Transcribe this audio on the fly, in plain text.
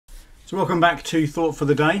So welcome back to Thought for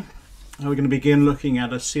the Day. We're going to begin looking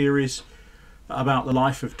at a series about the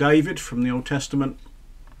life of David from the Old Testament,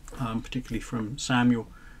 particularly from Samuel,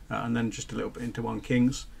 and then just a little bit into 1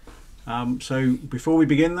 Kings. So before we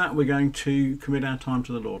begin that, we're going to commit our time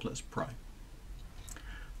to the Lord. Let's pray.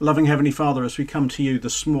 Loving Heavenly Father, as we come to you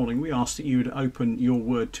this morning, we ask that you would open your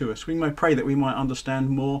word to us. We may pray that we might understand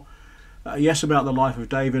more, yes, about the life of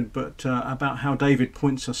David, but about how David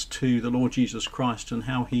points us to the Lord Jesus Christ and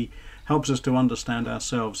how he helps us to understand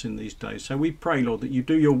ourselves in these days. So we pray, Lord, that you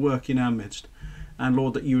do your work in our midst, and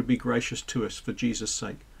Lord, that you would be gracious to us for Jesus'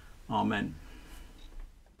 sake. Amen.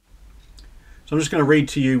 So I'm just going to read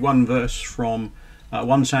to you one verse from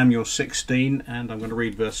 1 Samuel 16, and I'm going to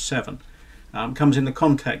read verse 7. It comes in the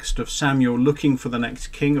context of Samuel looking for the next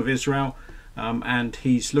king of Israel, and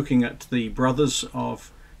he's looking at the brothers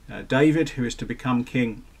of David, who is to become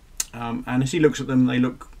king. And as he looks at them, they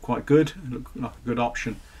look quite good, look like a good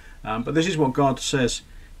option. But this is what God says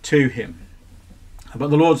to him.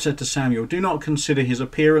 But the Lord said to Samuel, "Do not consider his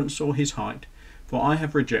appearance or his height, for I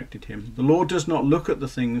have rejected him. The Lord does not look at the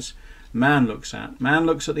things man looks at. Man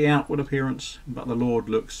looks at the outward appearance, but the Lord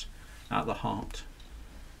looks at the heart."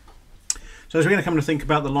 So as we're going to come to think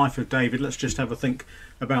about the life of David, let's just have a think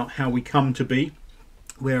about how we come to be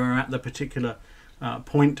where we're at the particular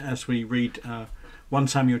point as we read 1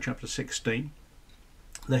 Samuel chapter 16.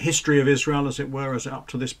 The history of Israel, as it were, as up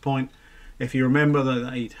to this point. If you remember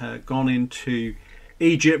that they had gone into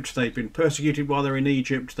Egypt, they've been persecuted while they're in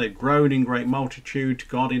Egypt, they've grown in great multitude.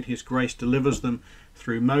 God in his grace delivers them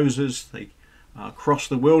through Moses. They cross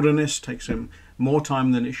the wilderness, takes them more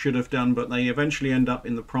time than it should have done, but they eventually end up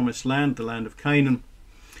in the promised land, the land of Canaan.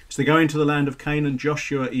 As they go into the land of Canaan,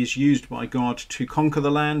 Joshua is used by God to conquer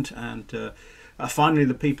the land, and finally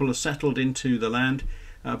the people are settled into the land.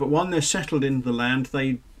 But when they're settled in the land,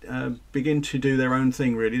 they begin to do their own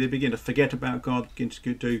thing, really. They begin to forget about God, begin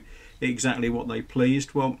to do exactly what they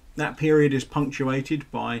pleased. Well, that period is punctuated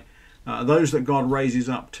by those that God raises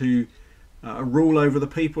up to rule over the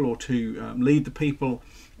people, or to lead the people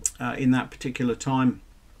in that particular time.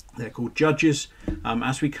 They're called judges.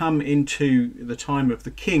 As we come into the time of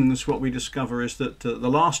the kings, what we discover is that the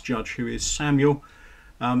last judge, who is Samuel,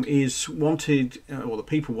 is wanted, or the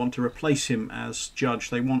people want to replace him as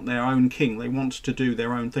judge. They want their own king. They want to do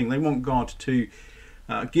their own thing. They want God to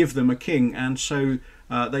give them a king, and so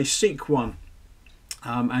they seek one.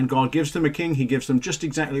 And God gives them a king. He gives them just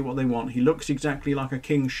exactly what they want. He looks exactly like a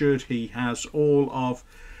king should. He has all of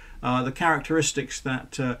the characteristics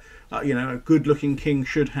that a good-looking king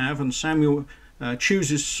should have. And Samuel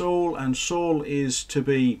chooses Saul, and Saul is to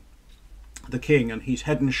be the king, and he's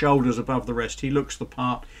head and shoulders above the rest. He looks the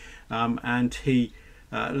part, and he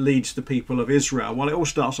leads the people of Israel. Well, it all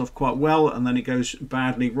starts off quite well, and then it goes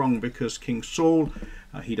badly wrong, because King Saul,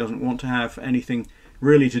 he doesn't want to have anything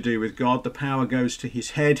really to do with God. The power goes to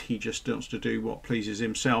his head. He just wants to do what pleases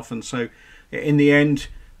himself, and so in the end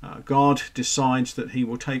God decides that he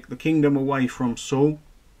will take the kingdom away from Saul,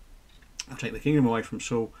 and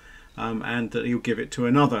that he'll give it to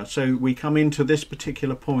another. So we come into this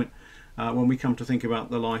particular point when we come to think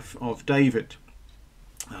about the life of David.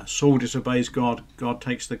 Saul disobeys God. God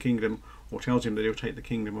takes the kingdom, or tells him that he'll take the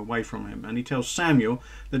kingdom away from him, and he tells Samuel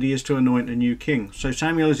that he is to anoint a new king. So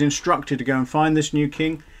Samuel is instructed to go and find this new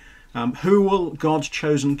king. Who will God's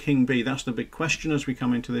chosen king be? That's the big question as we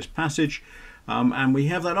come into this passage, and we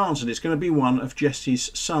have that answered. It's going to be one of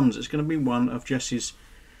Jesse's sons. It's going to be one of Jesse's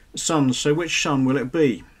sons. So which son will it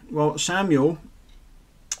be? Well, Samuel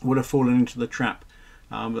would have fallen into the trap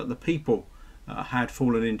that the people had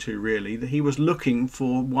fallen into, really. That he was looking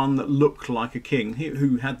for one that looked like a king,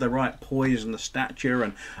 who had the right poise and the stature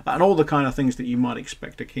and all the kind of things that you might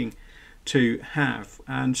expect a king to have.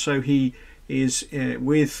 And so he is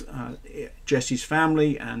with Jesse's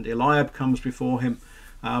family, and Eliab comes before him.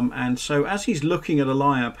 And so as he's looking at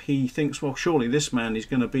Eliab, he thinks, well, surely this man is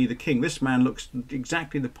going to be the king. This man looks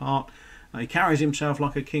exactly the part. He carries himself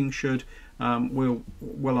like a king should.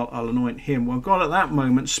 I'll anoint him. Well, God at that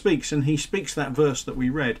moment speaks, and he speaks that verse that we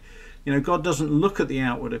read. You know, God doesn't look at the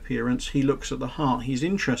outward appearance. He looks at the heart. He's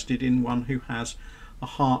interested in one who has a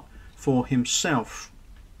heart for himself.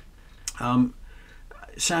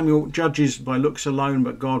 Samuel judges by looks alone,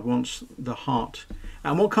 but God wants the heart.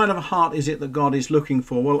 And what kind of a heart is it that God is looking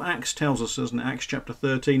for? Well, Acts tells us, doesn't it? Acts chapter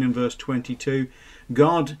 13 and verse 22.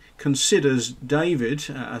 God considers David,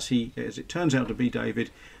 as it turns out to be David,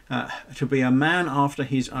 to be a man after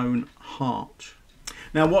his own heart.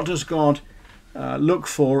 Now, what does God look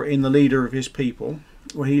for in the leader of his people?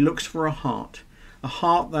 Well, he looks for a heart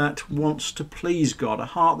that wants to please God, a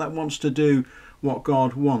heart that wants to do what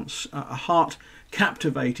God wants, a heart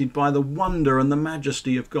captivated by the wonder and the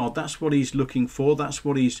majesty of God. That's what he's looking for. That's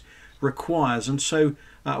what he requires. And so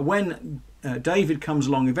when David comes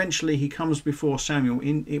along, eventually he comes before Samuel.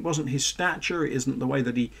 It wasn't his stature, it isn't the way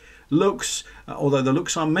that he looks, although the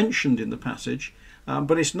looks are mentioned in the passage,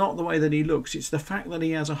 but it's not the way that he looks. It's the fact that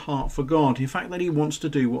he has a heart for God, the fact that he wants to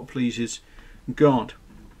do what pleases God.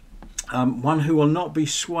 One who will not be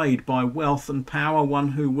swayed by wealth and power, one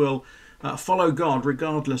who will follow God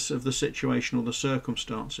regardless of the situation or the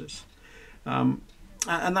circumstances. And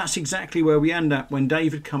that's exactly where we end up when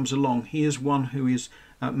David comes along. He is one who is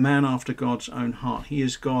a man after God's own heart. He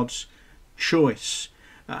is God's choice.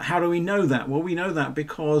 How do we know that? Well, we know that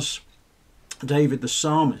because David the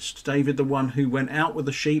psalmist, David the one who went out with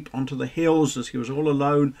the sheep onto the hills as he was all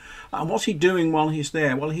alone. And what's he doing while he's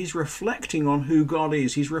there? Well, he's reflecting on who God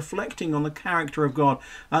is. He's reflecting on the character of God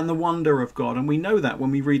and the wonder of God. And we know that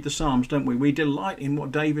when we read the Psalms, don't we? We delight in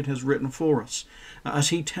what David has written for us as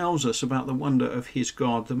he tells us about the wonder of his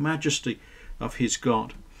God, the majesty of his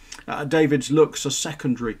God. David's looks are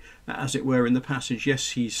secondary, as it were, in the passage.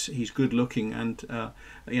 Yes, he's good looking, and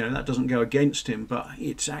that doesn't go against him, but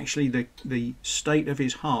it's actually the state of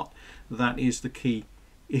his heart that is the key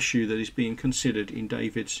issue that is being considered in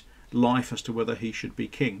David's life as to whether he should be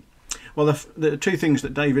king. Well, the two things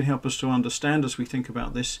that David help us to understand as we think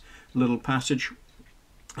about this little passage.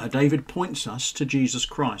 David points us to Jesus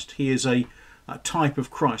Christ. He is a type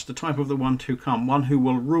of Christ, the type of the one to come, one who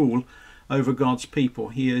will rule over God's people.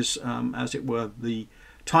 He is, as it were, the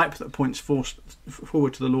type that points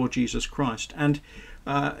forward to the Lord Jesus Christ. And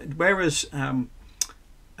whereas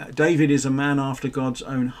David is a man after God's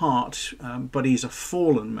own heart, but he's a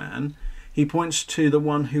fallen man, he points to the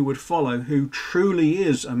one who would follow, who truly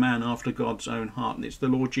is a man after God's own heart, and it's the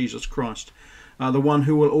Lord Jesus Christ. The one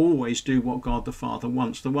who will always do what God the Father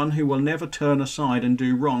wants, the one who will never turn aside and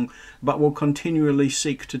do wrong, but will continually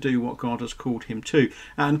seek to do what God has called him to,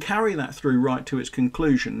 and carry that through right to its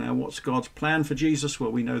conclusion. Now, what's God's plan for Jesus?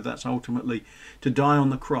 Well, we know that's ultimately to die on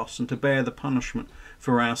the cross and to bear the punishment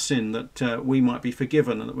for our sin, that we might be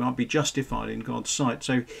forgiven and that we might be justified in God's sight.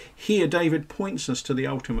 So here David points us to the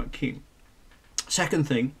ultimate king. Second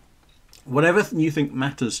thing, whatever you think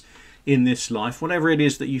matters in this life, whatever it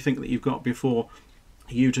is that you think that you've got before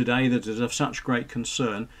you today that is of such great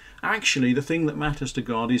concern, actually the thing that matters to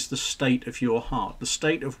God is the state of your heart, the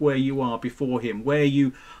state of where you are before him, where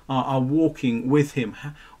you are walking with him,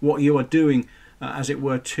 what you are doing, as it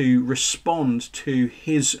were, to respond to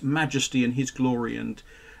his majesty and his glory, and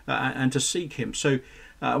to seek him. So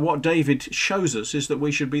what David shows us is that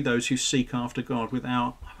we should be those who seek after God with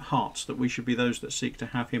our hearts, that we should be those that seek to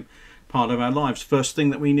have him part of our lives. First thing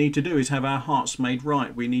that we need to do is have our hearts made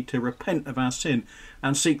right. We need to repent of our sin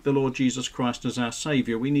and seek the Lord Jesus Christ as our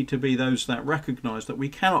Saviour. We need to be those that recognise that we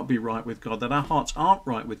cannot be right with God, that our hearts aren't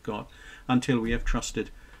right with God until we have trusted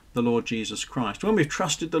the Lord Jesus Christ. When we've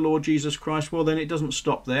trusted the Lord Jesus Christ, well, then it doesn't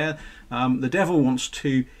stop there. The devil wants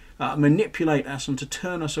to manipulate us and to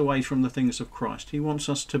turn us away from the things of Christ. He wants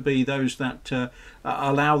us to be those that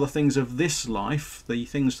allow the things of this life, the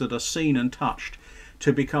things that are seen and touched,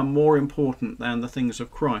 to become more important than the things of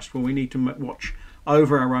Christ. Well, we need to watch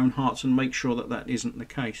over our own hearts and make sure that that isn't the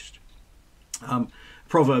case.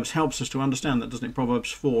 Proverbs helps us to understand that, doesn't it?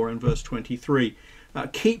 Proverbs 4 and verse 23.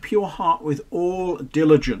 Keep your heart with all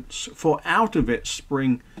diligence, for out of it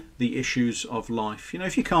spring the issues of life. You know,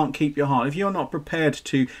 if you can't keep your heart, if you're not prepared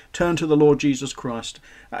to turn to the Lord Jesus Christ,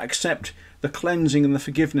 accept the cleansing and the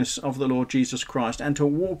forgiveness of the Lord Jesus Christ, and to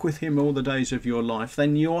walk with him all the days of your life,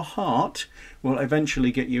 then your heart will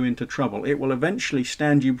eventually get you into trouble. It will eventually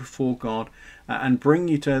stand you before God and bring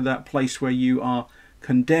you to that place where you are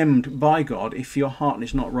condemned by God if your heart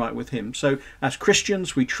is not right with him. So as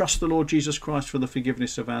Christians, we trust the Lord Jesus Christ for the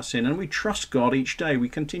forgiveness of our sin, and we trust God each day. We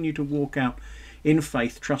continue to walk out in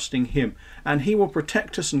faith, trusting him, and he will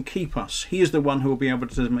protect us and keep us. He is the one who will be able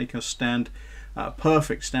to make us stand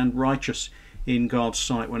perfect, stand righteous in God's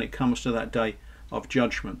sight when it comes to that day of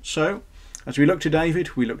judgment. So as we look to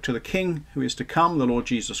David, we look to the king who is to come, the Lord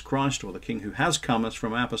Jesus Christ, or the king who has come, as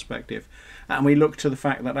from our perspective, and we look to the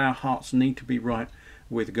fact that our hearts need to be right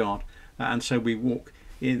with God, and so we walk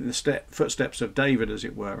in the footsteps of David, as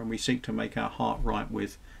it were, and we seek to make our heart right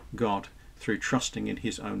with God through trusting in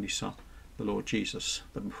his only Son, the Lord Jesus,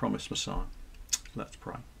 the promised Messiah. Let's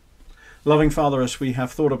pray. Loving Father, as we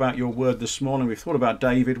have thought about your word this morning, we've thought about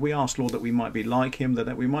David. We ask, Lord, that we might be like him,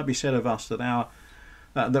 that we might be said of us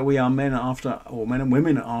that we are men after, or men and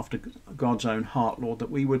women after God's own heart, Lord,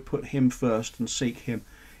 that we would put him first and seek him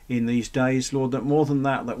in these days, Lord, that more than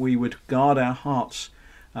that we would guard our hearts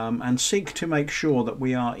and seek to make sure that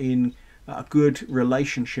we are in a good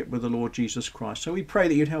relationship with the Lord Jesus Christ. So we pray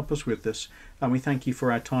that you'd help us with this, and we thank you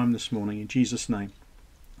for our time this morning. In Jesus' name,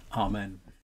 amen.